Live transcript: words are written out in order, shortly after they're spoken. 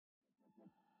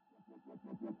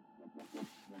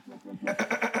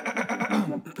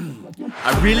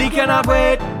I really cannot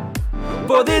wait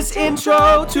for this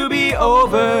intro to be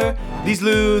over. These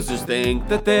losers think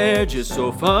that they're just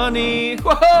so funny.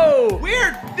 Whoa!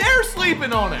 They're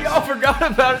sleeping on us. Y'all forgot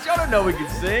about us. Y'all don't know we can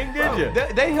sing, did you?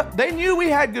 They knew we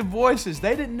had good voices.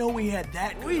 They didn't know we had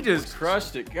that good We just voices.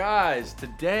 crushed it. Guys,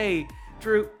 today,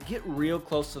 Drew, get real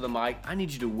close to the mic. I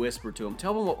need you to whisper to them.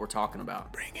 Tell them what we're talking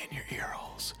about. Bring in your ear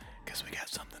holes, because we got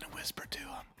something to whisper to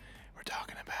them. We're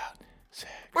talking about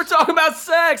sex. We're talking about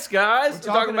sex, guys.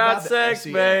 We're talking about the sex,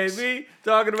 sex. baby.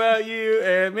 Talking about you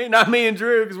and me. Not me and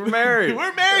Drew, because we're married.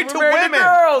 We're married to married women.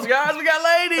 girls, guys. We got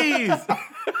ladies.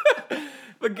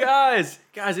 But guys,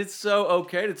 it's so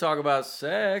okay to talk about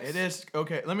sex. It is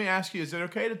okay. Let me ask you: is it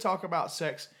okay to talk about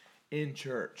sex in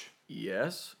church?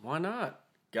 Yes, why not?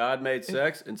 God made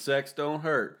sex, and sex don't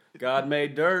hurt. God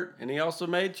made dirt, and he also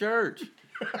made church.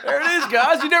 There it is,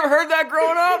 guys. You never heard that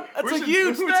growing up? That's a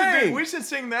huge thing. We should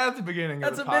sing that at the beginning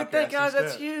That's of a the big thing, podcast guys. That's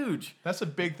instead. huge. That's a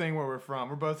big thing where we're from.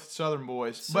 We're both Southern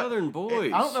boys. Southern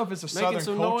boys. I don't know if it's a Making Southern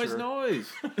some culture. noise.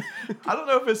 I don't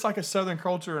know if it's like a Southern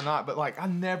culture or not, but like I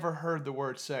never heard the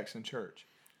word sex in church.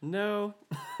 No.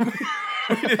 we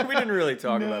didn't really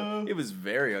talk about No. it. It was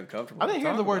very uncomfortable. I didn't to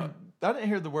hear the talk word. about. I didn't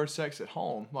hear the word sex at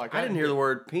home. Like I didn't hear the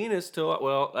word penis till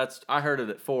I heard it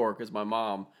at 4 because my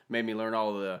mom made me learn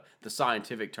all the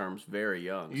scientific terms very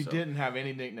young. You so. didn't have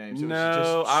any nicknames. It No,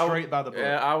 was just straight by the book.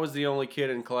 Yeah, I was the only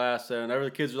kid in class, and other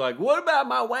kids were like, "What about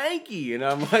my wanky?" And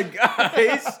I'm like,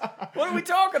 "Guys, what are we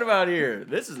talking about here?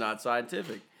 This is not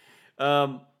scientific."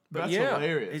 But That's yeah,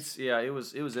 hilarious. it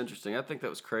was interesting. I think that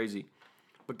was crazy.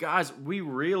 But guys, we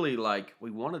really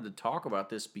we wanted to talk about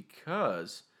this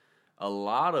because a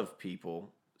lot of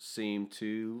people seem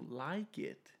to like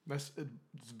it. It's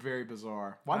very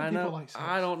bizarre. Why do I people know. like sex?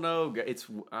 I don't know.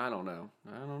 I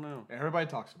don't know. Everybody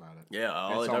talks about it. Yeah,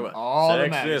 all It's they talk on about all the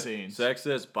sex this, magazines. sex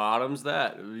this, bottoms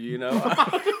that. You know,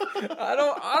 I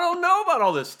don't know about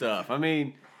all this stuff. I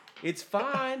mean, it's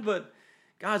fine, but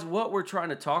guys, what we're trying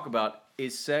to talk about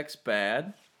is sex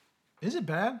bad? Is it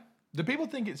bad? Do people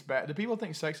think it's bad? Do people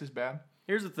think sex is bad?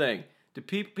 Here's the thing: do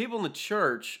people in the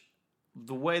church?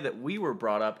 The way that we were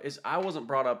brought up is I wasn't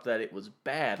brought up that it was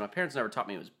bad. My parents never taught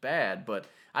me it was bad, but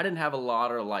I didn't have a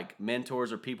lot of like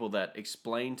mentors or people that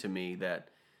explained to me that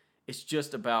it's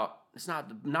just about it's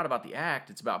not about the act,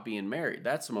 it's about being married.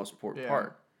 That's the most important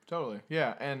part. Totally.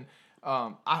 Yeah, and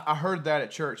I heard that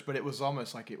at church, but it was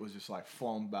almost like it was just like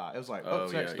flown by. It was like,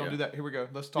 sex, don't do that. Here we go.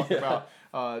 Let's talk about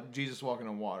Jesus walking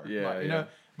on water. Yeah, you know.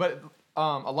 But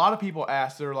a lot of people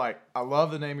ask, they're like, I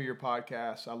love the name of your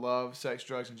podcast. I love Sex,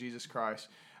 Drugs, and Jesus Christ.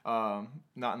 Not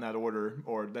in that order,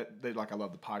 or that they like. I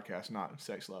love the podcast, not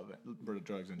sex, love,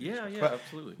 drugs, and Jesus Christ. But,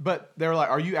 absolutely. But they're like,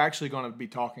 are you actually going to be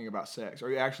talking about sex? Are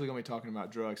you actually going to be talking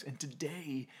about drugs? And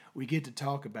today we get to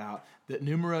talk about the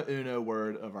numero uno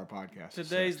word of our podcast.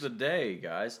 Today's sex. the day,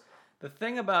 guys. The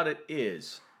thing about it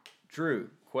is, Drew,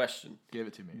 question. Give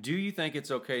it to me. Do you think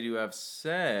it's okay to have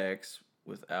sex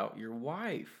without your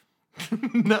wife?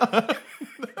 No.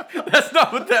 That's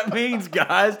not what that means,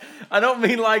 guys. I don't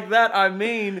mean like that. I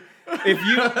mean,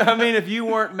 if you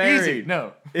weren't married. Easy.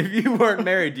 No. If you weren't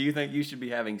married, do you think you should be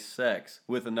having sex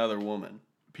with another woman?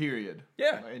 Period.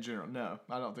 Yeah. In general, no.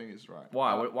 I don't think it's right.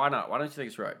 Why? Why not? Why don't you think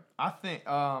it's right? I think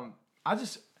I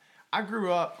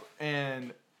grew up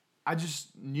and I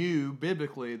just knew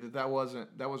biblically that was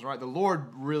right. The Lord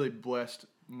really blessed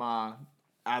my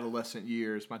adolescent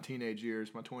years, my teenage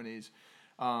years, my 20s.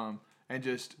 And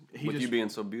just You being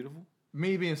so beautiful?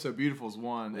 Me being so beautiful is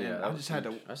one, and Yeah, I just had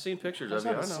to. I've seen pictures I of just you.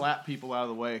 had I to know. slap people out of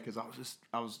the way because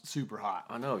I was super hot.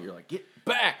 I know. You're like, get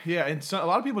back. Yeah, and so, a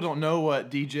lot of people don't know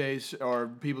what DJs or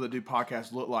people that do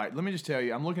podcasts look like. Let me just tell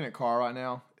you, I'm looking at Carl right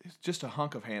now. It's just a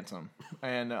hunk of handsome,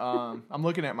 and I'm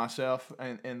looking at myself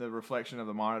in the reflection of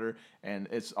the monitor, and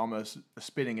it's almost a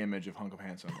spitting image of hunk of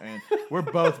handsome. And we're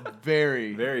both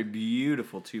very, Very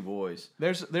beautiful two boys.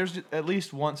 There's at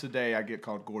least once a day I get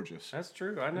called gorgeous. That's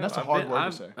true. I know. That's a hard word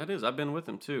to say. That is. I've been with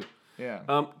him too.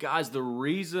 Yeah. Guys, the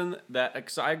reason that,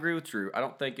 because I agree with Drew, I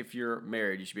don't think if you're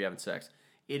married you should be having sex.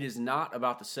 It is not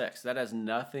about the sex. That has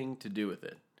nothing to do with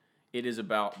it. It is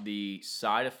about the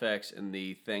side effects and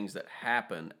the things that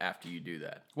happen after you do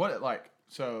that.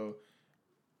 So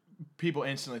people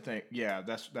instantly think, yeah,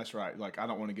 that's right. Like, I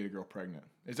don't want to get a girl pregnant.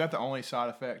 Is that the only side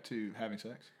effect to having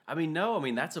sex? I mean, no. I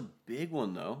mean, that's a big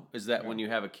one, though, is that when you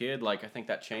have a kid, like, I think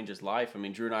that changes life. I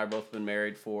mean, Drew and I have both been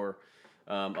married for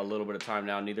a little bit of time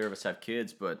now. Neither of us have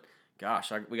kids, but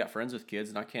gosh, we got friends with kids,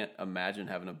 and I can't imagine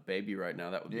having a baby right now.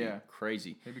 That would be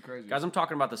crazy. It'd be crazy. Guys, I'm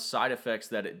talking about the side effects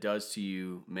that it does to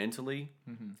you mentally.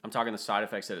 Mm-hmm. I'm talking the side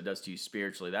effects that it does to you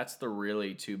spiritually. That's the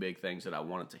really two big things that I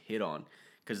wanted to hit on,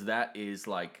 because that is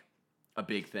like a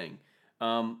big thing.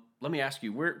 Let me ask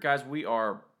you, we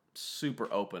are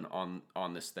super open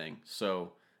on this thing.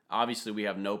 So obviously we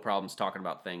have no problems talking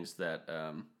about things that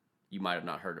you might have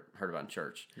not heard about in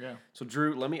church. Yeah. So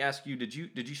Drew, let me ask you, did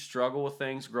you struggle with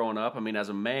things growing up? I mean, as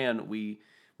a man, we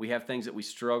have things that we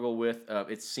struggle with.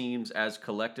 It seems as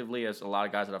collectively as a lot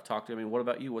of guys that I've talked to. I mean, what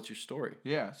about you? What's your story?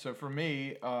 Yeah. So for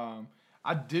me,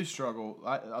 I did struggle.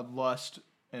 I lust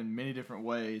in many different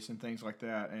ways and things like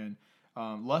that. And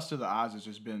lust of the eyes has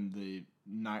just been the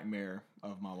nightmare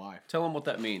of my life. Tell them what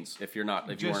that means if you weren't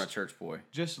a church boy.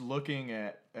 Just looking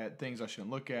at things I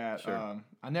shouldn't look at. Sure.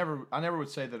 I never would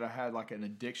say that I had like an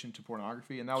addiction to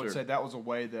pornography, and I would say that was a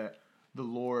way that the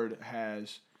Lord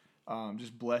has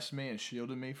just blessed me and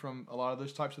shielded me from a lot of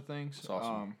those types of things. That's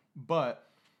awesome. But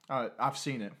I've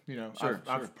seen it. You know, Sure,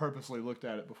 I've purposely looked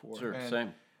at it before. Sure, and,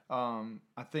 same.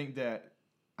 I think that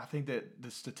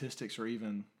the statistics are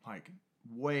even like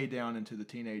way down into the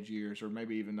teenage years, or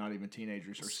maybe even not even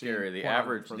teenagers. Are scary. The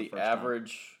average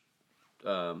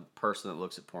person that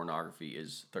looks at pornography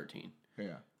is 13.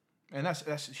 Yeah, and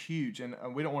that's huge. And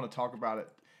we don't want to talk about it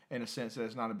in a sense that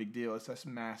it's not a big deal. That's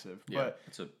massive. Yeah, but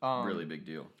it's a really big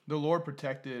deal. The Lord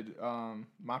protected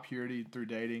my purity through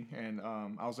dating, and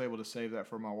I was able to save that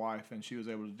for my wife, and she was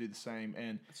able to do the same.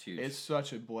 And it's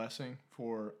such a blessing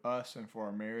for us and for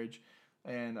our marriage.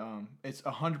 And it's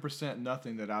 100%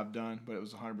 nothing that I've done, but it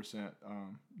was 100%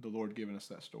 the Lord giving us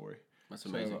that story. That's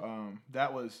amazing.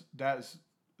 So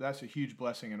that's a huge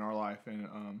blessing in our life and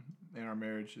in our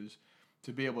marriage, is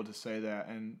to be able to say that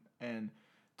and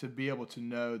to be able to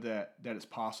know that it's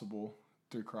possible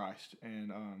through Christ,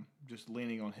 and just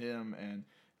leaning on Him and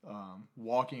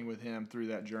walking with Him through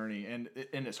that journey. And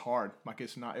it's hard. Like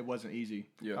it wasn't easy.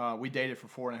 Yeah. We dated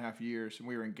for 4.5 years, and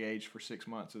we were engaged for 6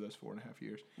 months of those 4.5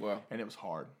 years. Wow. And it was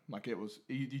hard. Like it was.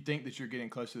 You think that you're getting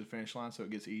close to the finish line, so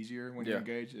it gets easier when you're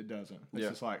engaged. It doesn't. It's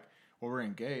just like, well, we're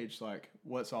engaged. Like,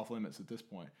 what's off limits at this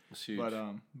point? It's huge.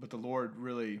 But the Lord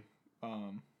really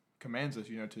commands us,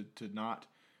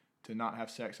 to not have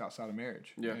sex outside of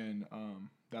marriage. Yeah. And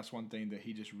that's one thing that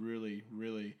He just really,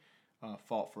 really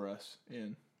fought for us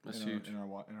in our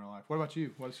life. What about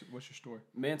you? What's your story?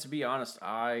 Man, to be honest,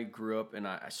 I grew up and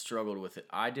I struggled with it.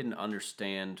 I didn't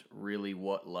understand really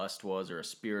what lust was, or a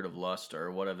spirit of lust,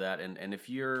 or what of that. And if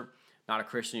you're not a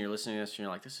Christian, you're listening to this, and you're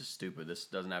like, this is stupid. This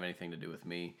doesn't have anything to do with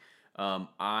me.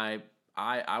 I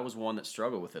was one that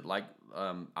struggled with it. Like,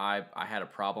 I had a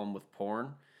problem with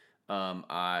porn.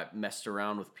 I messed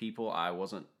around with people. I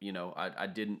wasn't, I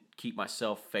didn't keep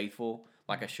myself faithful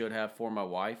like I should have for my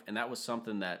wife. And that was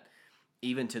something that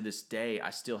even to this day,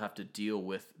 I still have to deal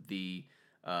with the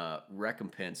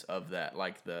recompense of that,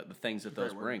 like the things that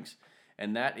those brings.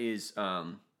 And that is,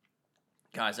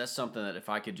 guys, that's something that if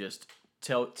I could just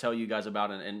tell you guys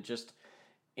about, and just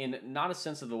in not a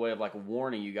sense of the way of like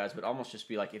warning you guys, but almost just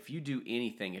be like, if you do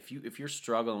anything, if you're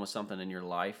struggling with something in your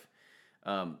life,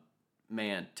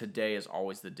 man, today is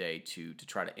always the day to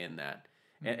try to end that.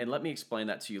 And let me explain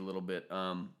that to you a little bit.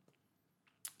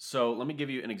 So let me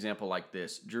give you an example like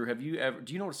this. Drew, do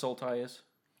you know what a soul tie is?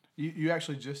 You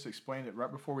actually just explained it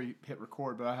right before we hit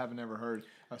record, but I haven't ever heard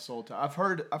a soul tie. I've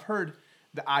heard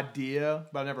the idea,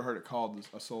 but I never heard it called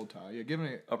a soul tie. Yeah, give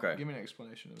me an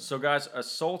explanation of that. So guys,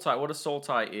 what a soul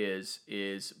tie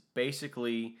is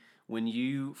basically when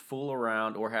you fool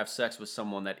around or have sex with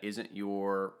someone that isn't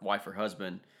your wife or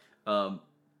husband,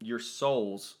 your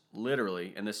souls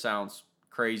literally, and this sounds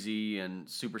crazy and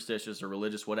superstitious or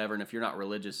religious, whatever. And if you're not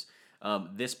religious,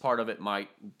 this part of it might,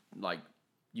 like,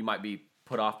 you might be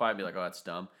put off by it and be like, oh, that's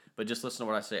dumb. But just listen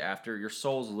to what I say after. Your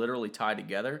souls literally tie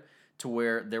together to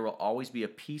where there will always be a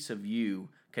piece of you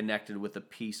connected with a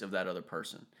piece of that other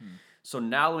person. So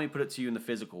now let me put it to you in the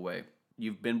physical way.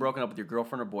 You've been broken up with your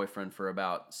girlfriend or boyfriend for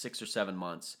about 6 or 7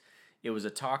 months. It was a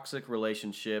toxic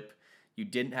relationship. You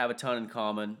didn't have a ton in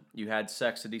common. You had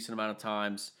sex a decent amount of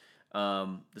times.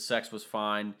 The sex was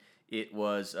fine. It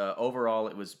was, overall,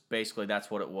 it was basically that's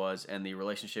what it was. And the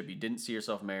relationship, you didn't see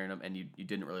yourself marrying them, and you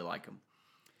didn't really like them.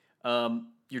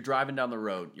 You're driving down the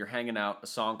road. You're hanging out. A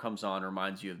song comes on,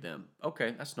 reminds you of them.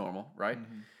 Okay, that's normal, right?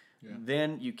 Mm-hmm. Yeah.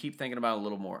 Then you keep thinking about it a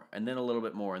little more, and then a little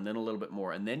bit more, and then a little bit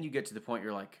more. And then you get to the point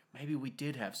you're like, maybe we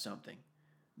did have something.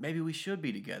 Maybe we should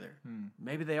be together.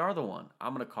 Maybe they are the one.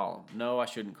 I'm going to call them. No, I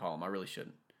shouldn't call them. I really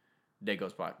shouldn't. Day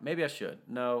goes by. Maybe I should.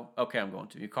 No. Okay, I'm going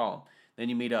to. You call them. Then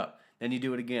you meet up. Then you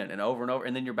do it again and over,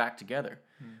 and then you're back together.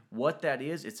 What that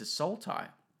is, it's a soul tie.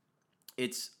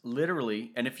 it's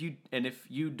literally, and if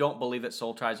you don't believe that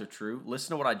soul ties are true, listen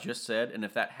to what I just said, and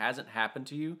if that hasn't happened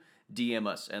to you, DM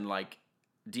us and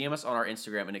DM us on our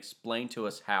Instagram and explain to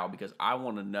us how, because I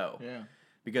want to know. Yeah.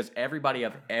 Because everybody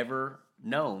I've ever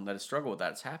known that has struggled with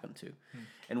that has happened to.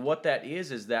 And what that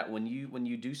is that when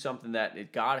you do something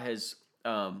that God has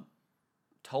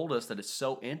told us that it's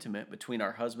so intimate between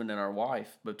our husband and our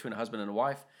wife, between a husband and a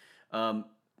wife,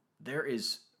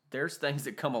 there's things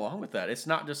that come along with that. It's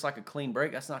not just like a clean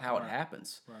break. That's not how it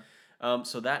happens. Right.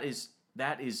 So that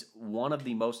is one of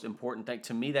the most important things.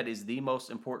 To me, that is the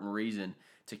most important reason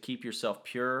to keep yourself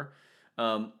pure.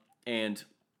 And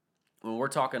when we're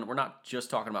talking, we're not just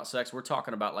talking about sex. We're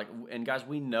talking about and guys,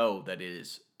 we know that it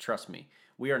is, trust me,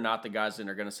 we are not the guys that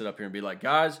are going to sit up here and be like,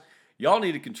 guys, y'all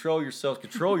need to control yourselves,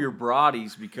 control your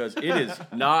bodies, because it is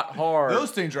not hard.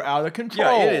 Those things are out of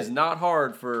control. Yeah, it is not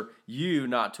hard for you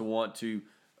not to want to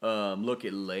look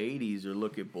at ladies or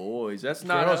look at boys. That's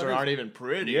not. Girls aren't even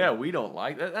pretty. Yeah, we don't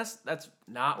like that. That's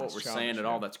not what we're saying at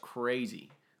all. That's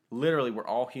crazy. Literally, we're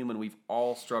all human. We've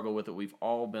all struggled with it. We've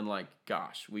all been like,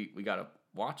 gosh, we got to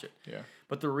watch it. Yeah.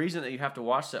 But the reason that you have to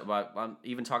watch that, I'm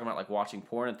even talking about watching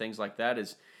porn and things like that,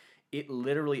 is it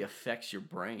literally affects your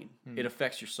brain. It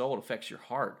affects your soul. It affects your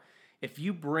heart. If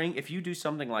you do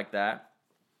something like that,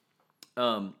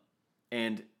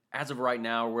 and as of right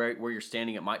now, where you're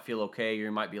standing, it might feel okay.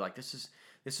 You might be like, this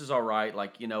is all right.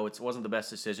 It wasn't the best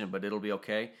decision, but it'll be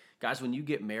okay. Guys, when you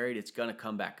get married, it's gonna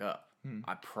come back up.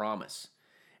 I promise.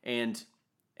 And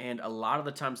a lot of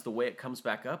the times, the way it comes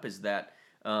back up is that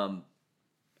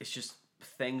it's just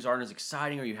things aren't as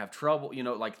exciting, or you have trouble.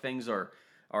 Things are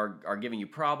giving you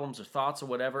problems or thoughts or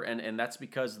whatever, and that's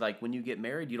because when you get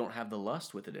married, you don't have the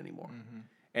lust with it anymore.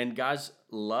 And guys,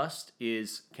 lust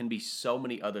can be so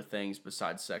many other things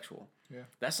besides sexual. Yeah.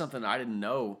 That's something I didn't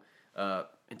know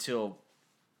until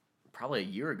probably a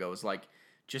year ago. It's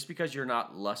just because you're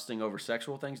not lusting over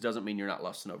sexual things doesn't mean you're not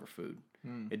lusting over food.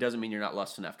 It doesn't mean you're not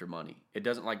lusting after money. It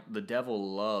doesn't, the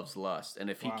devil loves lust, and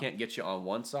if he can't get you on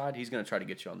one side, he's going to try to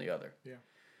get you on the other. Yeah.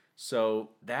 So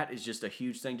that is just a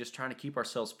huge thing, just trying to keep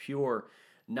ourselves pure,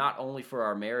 not only for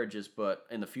our marriages but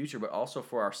in the future, but also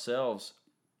for ourselves.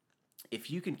 If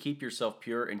you can keep yourself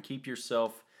pure and keep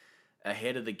yourself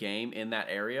ahead of the game in that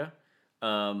area,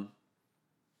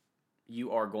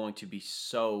 you are going to be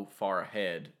so far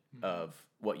ahead of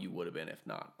what you would have been if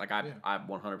not. I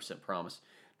 100% promise.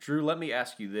 Drew, let me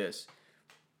ask you this.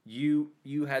 You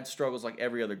had struggles like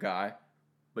every other guy,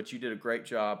 but you did a great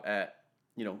job at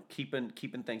keeping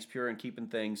things pure and keeping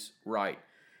things right.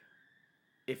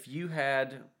 If you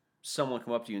had someone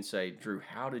come up to you and say, Drew,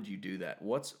 how did you do that?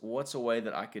 What's a way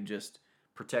that I could just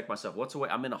protect myself? What's a way,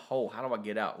 I'm in a hole, how do I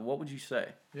get out? What would you say?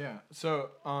 Yeah. So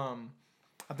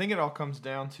I think it all comes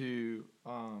down to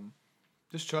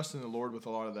just trusting the Lord with a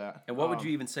lot of that. And what would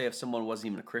you even say if someone wasn't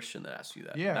even a Christian that asked you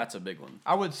that? Yeah. That's a big one.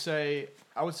 I would say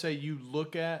you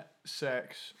look at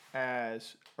sex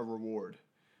as a reward.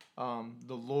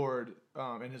 The Lord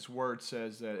in His Word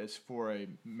says that it's for a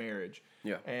marriage.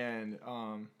 Yeah. And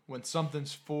when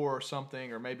something's for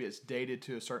something, or maybe it's dated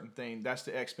to a certain thing, that's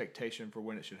the expectation for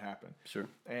when it should happen. Sure.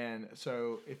 And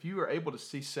so if you are able to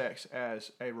see sex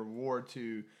as a reward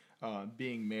to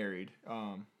being married,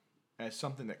 as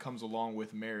something that comes along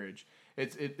with marriage,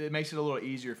 it makes it a little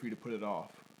easier for you to put it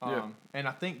off. And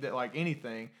I think that like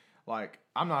anything,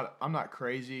 I'm not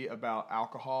crazy about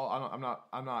alcohol.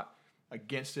 I'm not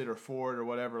against it or for it or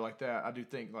whatever like that. I do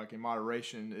think in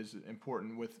moderation is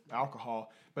important with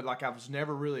alcohol, but I was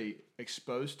never really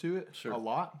exposed to it a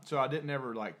lot, so I didn't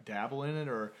ever dabble in it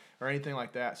or anything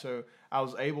like that. So I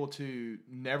was able to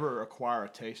never acquire a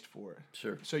taste for it.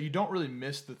 Sure. So you don't really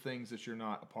miss the things that you're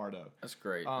not a part of. That's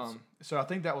great. So I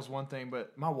think that was one thing.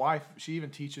 But my wife, she even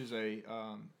teaches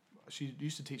she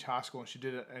used to teach high school, and she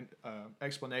did an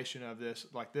explanation of this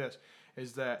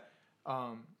is that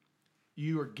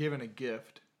you are given a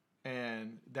gift,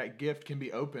 and that gift can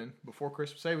be opened before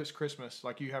Christmas. Say it's Christmas,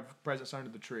 you have presents under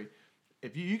the tree.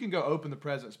 If you can go open the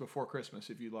presents before Christmas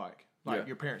if you like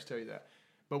your parents tell you that.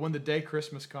 But when the day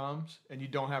Christmas comes and you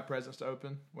don't have presents to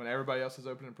open, when everybody else is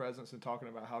opening presents and talking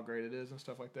about how great it is and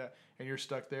stuff like that, and you're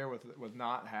stuck there with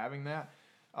not having that,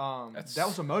 that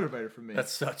was a motivator for me.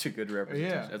 That's such a good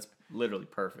representation. Yeah. That's literally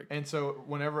perfect. And so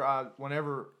whenever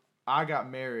I got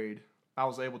married, I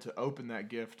was able to open that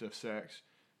gift of sex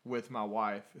with my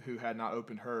wife, who had not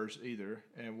opened hers either.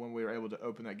 And when we were able to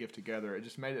open that gift together, it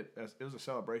just made it was a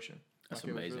celebration. That's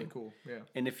amazing. It was really cool. Yeah.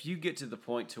 And if you get to the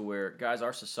point to where, guys,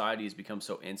 our society has become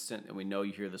so instant, and we know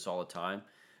you hear this all the time,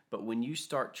 but when you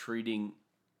start treating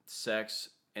sex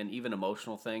and even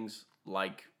emotional things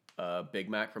like Big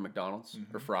Mac from McDonald's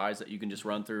or fries that you can just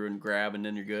run through and grab and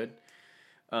then you're good,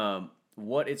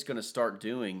 what it's going to start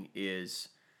doing is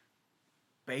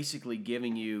basically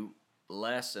giving you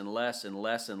less and less and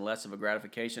less and less of a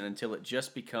gratification until it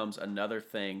just becomes another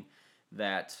thing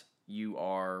that you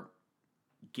are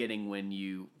getting when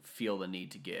you feel the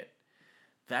need to get.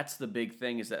 That's the big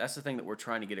thing, is that's the thing that we're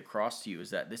trying to get across to you, is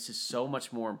that this is so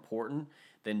much more important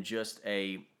than just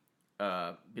be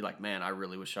like, man, I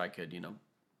really wish I could,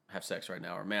 have sex right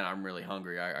now, or man, I'm really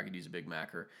hungry, I could use a Big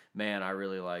Mac, or man, I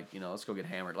really like, let's go get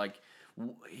hammered. Like,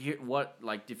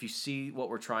 if you see what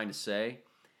we're trying to say,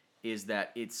 is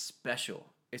that it's special.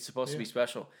 It's supposed to be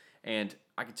special. And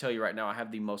I can tell you right now, I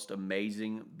have the most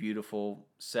amazing, beautiful,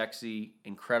 sexy,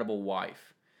 incredible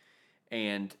wife.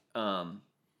 And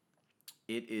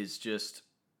it is just,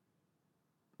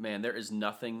 man, there is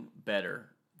nothing better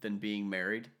than being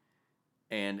married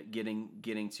and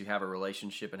getting to have a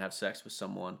relationship and have sex with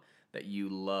someone that you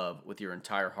love with your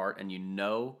entire heart, and you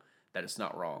know that it's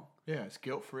not wrong. Yeah, it's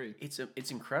guilt-free.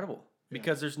 It's incredible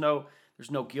because there's no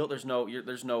guilt, there's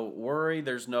no worry,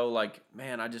 there's no like,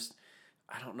 man, I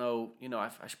don't know, I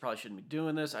probably shouldn't be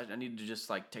doing this. I need to just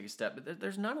like take a step. But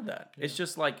there's none of that. Yeah. It's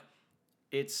just like,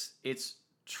 it's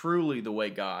truly the way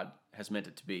God has meant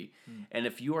it to be. And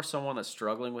if you are someone that's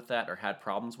struggling with that or had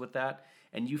problems with that,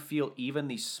 and you feel even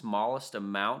the smallest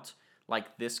amount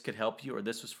like this could help you or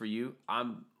this was for you,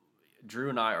 Drew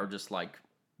and I are just like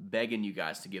begging you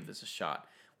guys to give this a shot.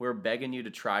 We're begging you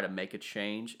to try to make a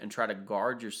change and try to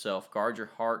guard yourself, guard your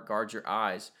heart, guard your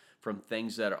eyes from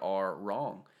things that are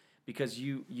wrong. Because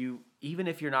you even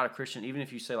if you're not a Christian, even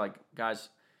if you say like, guys,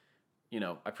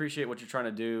 I appreciate what you're trying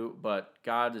to do, but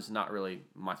God is not really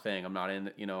my thing. I'm not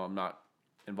I'm not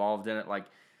involved in it. Like,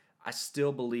 I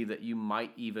still believe that you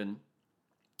might even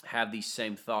have these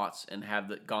same thoughts and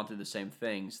have gone through the same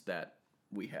things that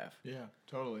we have. Yeah,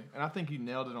 totally. And I think you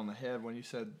nailed it on the head when you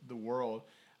said the world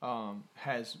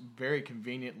has very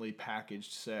conveniently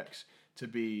packaged sex to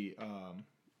be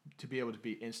able to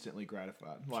be instantly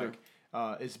gratified. Like,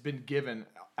 it's been given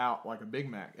out like a Big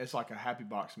Mac. It's like a Happy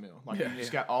Box meal. Like, you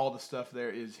just got all the stuff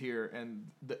there is here, and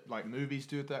like movies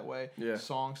do it that way. Yeah.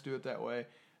 Songs do it that way.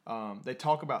 They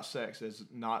talk about sex as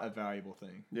not a valuable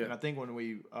thing. Yeah. And I think when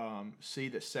we see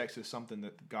that sex is something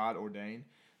that God ordained,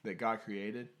 that God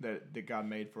created, that God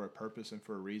made for a purpose and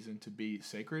for a reason to be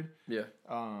sacred,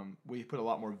 we put a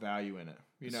lot more value in it.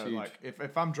 Like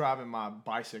if I'm driving my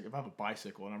bicycle, if I have a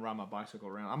bicycle and I'm riding my bicycle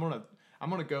around, I'm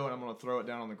gonna go and I'm gonna throw it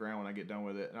down on the ground when I get done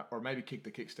with it, or maybe kick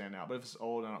the kickstand out. But if it's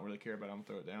old, I don't really care about it. I'm gonna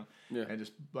throw it down and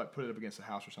just like put it up against the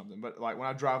house or something. But like when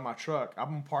I drive my truck,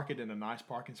 I'm gonna park it in a nice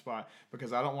parking spot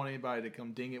because I don't want anybody to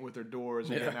come ding it with their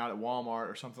doors and getting out at Walmart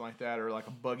or something like that, or like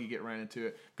a buggy get ran into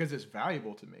it, because it's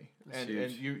valuable to me. And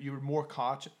you're more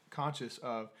conscious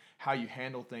of how you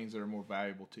handle things that are more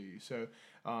valuable to you. So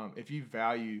if you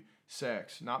value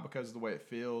sex, not because of the way it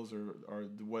feels or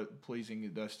what pleasing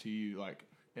it does to you, like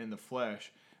in the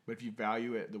flesh, but if you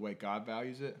value it the way God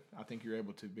values it, I think you're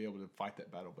able to fight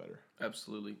that battle better.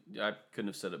 Absolutely. I couldn't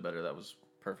have said it better. That was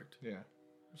perfect. Yeah.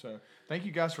 So thank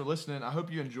you guys for listening. I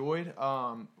hope you enjoyed.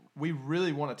 We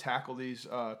really want to tackle these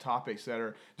topics that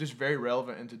are just very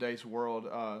relevant in today's world.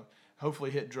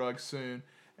 Hopefully hit drugs soon.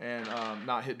 And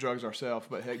not hit drugs ourselves,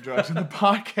 but hit drugs in the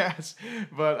podcast.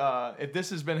 But if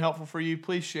this has been helpful for you,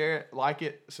 please share it, like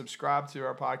it, subscribe to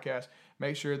our podcast.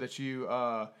 Make sure that you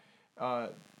are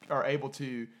able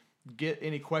to get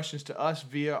any questions to us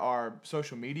via our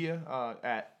social media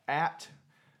at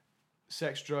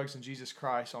Sex, Drugs, and Jesus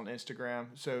Christ on Instagram.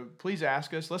 So please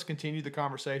ask us. Let's continue the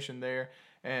conversation there.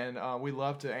 And we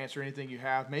love to answer anything you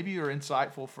have. Maybe you're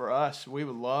insightful for us. We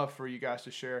would love for you guys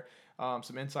to share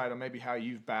some insight on maybe how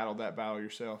you've battled that battle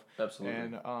yourself. Absolutely.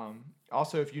 And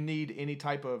also, if you need any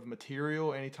type of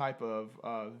material, any type of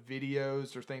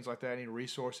videos or things like that, any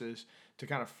resources to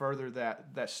kind of further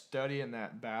that study and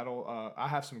that battle, I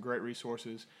have some great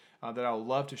resources that I would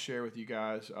love to share with you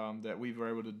guys that we were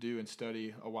able to do and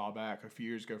study a while back, a few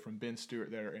years ago, from Ben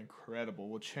Stewart, that are incredible.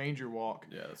 Will change your walk.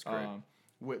 Yeah, that's great.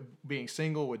 With being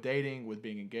single, with dating, with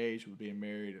being engaged, with being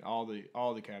married, and all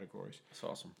the categories. That's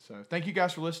awesome. So thank you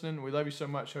guys for listening. We love you so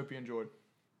much. Hope you enjoyed.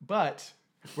 But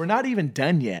we're not even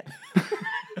done yet.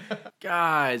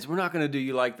 Guys, we're not going to do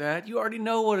you like that. You already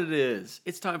know what it is.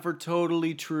 It's time for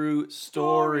Totally True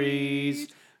Stories.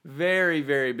 Very,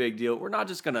 very big deal. We're not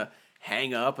just going to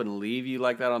hang up and leave you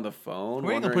like that on the phone.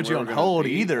 We ain't going to put you on hold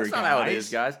either, That's not how it is,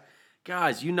 guys.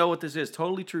 Guys, you know what this is.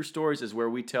 Totally True Stories is where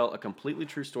we tell a completely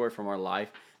true story from our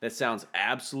life that sounds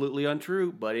absolutely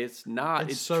untrue, but it's not.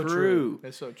 It's so true.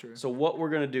 It's so true. So what we're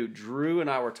going to do, Drew and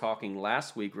I were talking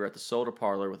last week. We were at the Soda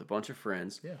Parlor with a bunch of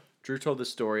friends. Yeah. Drew told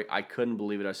this story. I couldn't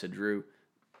believe it. I said, Drew,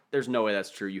 there's no way that's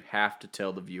true. You have to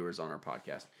tell the viewers on our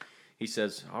podcast. He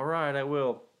says, all right, I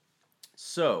will.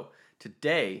 So,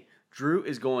 today, Drew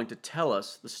is going to tell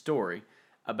us the story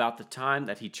about the time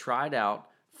that he tried out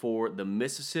for the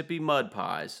Mississippi Mud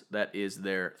Pies. That is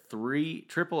their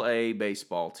AAA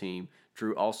baseball team.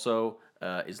 Drew also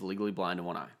is legally blind in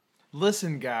one eye.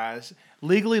 Listen, guys,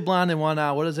 legally blind in one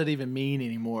eye, what does that even mean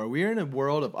anymore? We're in a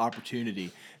world of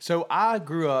opportunity. So I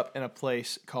grew up in a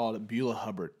place called Beulah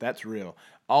Hubbard. That's real.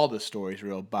 All this story's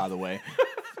real, by the way.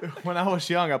 When I was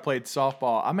young, I played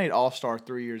softball. I made All-Star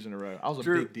 3 years in a row. I was a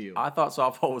Drew, big deal. I thought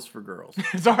softball was for girls.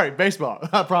 Sorry, baseball.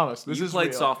 I promise. This You is played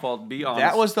real. softball, be honest.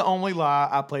 That was the only lie.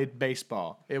 I played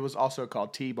baseball. It was also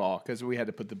called T-ball because we had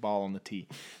to put the ball on the tee.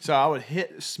 So I would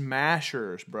hit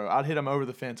smashers, bro. I'd hit them over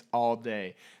the fence all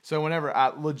day. So whenever I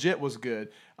legit was good,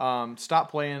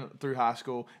 stopped playing through high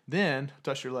school. Then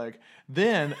touch your leg.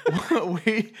 Then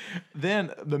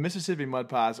the Mississippi Mud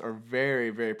Pies are very,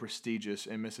 very prestigious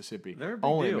in Mississippi. They're a big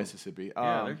only deal. in Mississippi.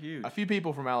 Yeah, they're huge. A few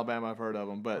people from Alabama have heard of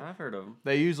them, but I've heard of them.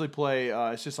 they usually play.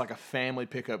 It's just like a family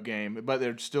pickup game, but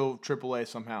they're still AAA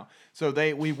somehow. So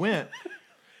we went,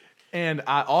 and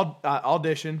I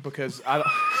auditioned because I.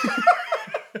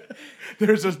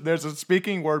 There's a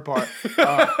speaking word part.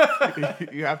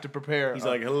 You have to prepare. He's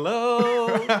like,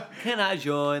 hello, can I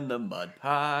join the Mud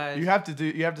Pies? You have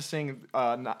to sing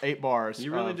 8 bars.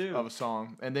 You really do. Of a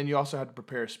song, and then you also have to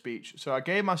prepare a speech. So I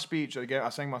gave my speech. I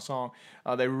sang my song.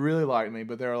 They really liked me,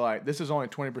 but they were like, "This is only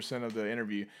 20% of the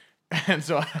interview," and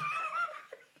so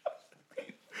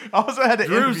I also had to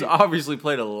Drew's interview. obviously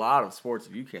played a lot of sports,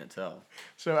 if you can't tell.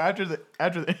 So after the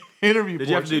interview, Did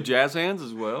you have to do jazz hands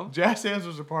as well? Jazz hands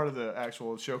was a part of the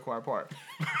actual show choir part.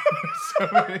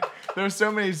 There were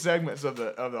so many segments of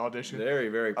the audition. Very,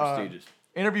 very prestigious.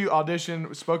 Interview,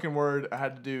 audition, spoken word. I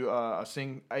had to do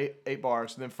sing 8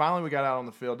 bars. And then finally we got out on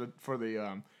the field for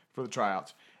the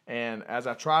tryouts. And as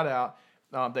I tried out,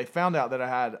 they found out that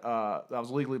I was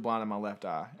legally blind in my left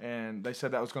eye, and they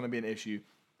said that was going to be an issue.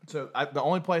 So the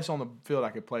only place on the field I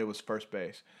could play was first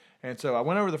base. And so I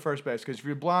went over to first base because if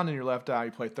you're blind in your left eye,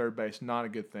 you play third base. Not a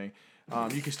good thing.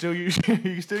 You can still use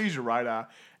your right eye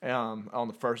on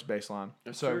the first baseline.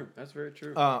 That's true. That's very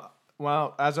true.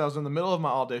 Well, as I was in the middle of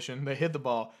my audition, they hit the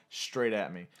ball straight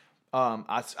at me.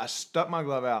 I stuck my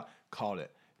glove out, caught it,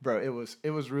 bro. It was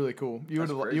really cool. You would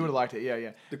have liked it.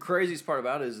 Yeah. The craziest part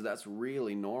about it is that's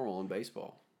really normal in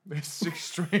baseball. It's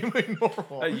extremely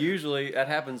normal. Usually, that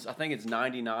happens, I think it's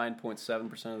 99.7%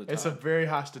 of the time. It's a very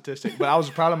high statistic, but I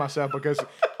was proud of myself because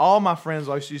all my friends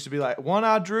always used to be like,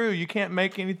 "One-eye Drew, you can't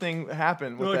make anything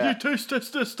happen with that." You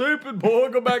too stupid, boy.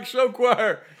 Go back show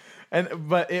choir.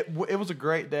 But it was a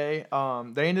great day.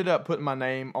 They ended up putting my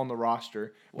name on the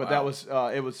roster, but that was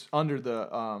it was under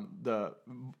the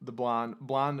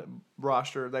blind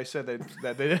roster. They said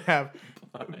that they didn't have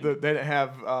they didn't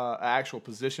have an actual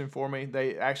position for me.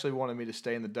 They actually wanted me to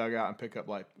stay in the dugout and pick up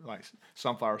like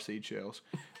sunflower seed shells,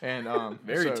 and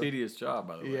very tedious job,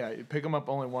 by the way. Yeah, you pick them up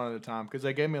only one at a time because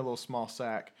they gave me a little small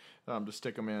sack to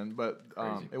stick them in, but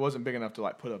it wasn't big enough to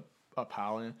like put a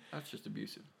pile in. That's just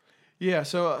abusive. Yeah,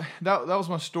 so that was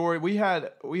my story. We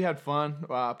had fun.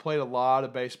 I played a lot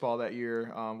of baseball that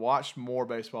year. Watched more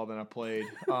baseball than I played.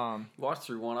 Watched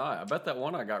through one eye. I bet that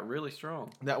one eye got really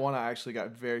strong. That one eye actually got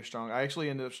very strong. I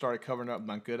actually ended up started covering up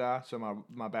my good eye, so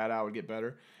my bad eye would get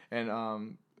better.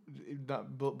 And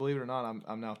believe it or not,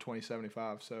 I'm now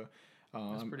 20/75, so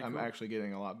I'm actually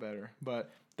getting a lot better.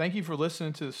 But thank you for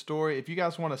listening to the story. If you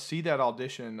guys want to see that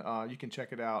audition, you can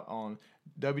check it out on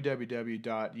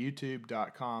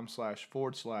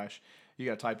www.youtube.com// You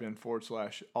got to type in /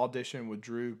 audition with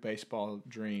Drew baseball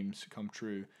dreams come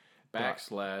true. /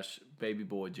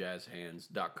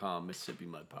 babyboyjazzhands.com Mississippi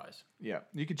Mud Pies. Yeah,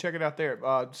 you can check it out there.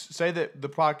 Say that the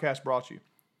podcast brought you.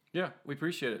 Yeah, we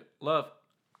appreciate it. Love.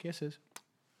 Kisses.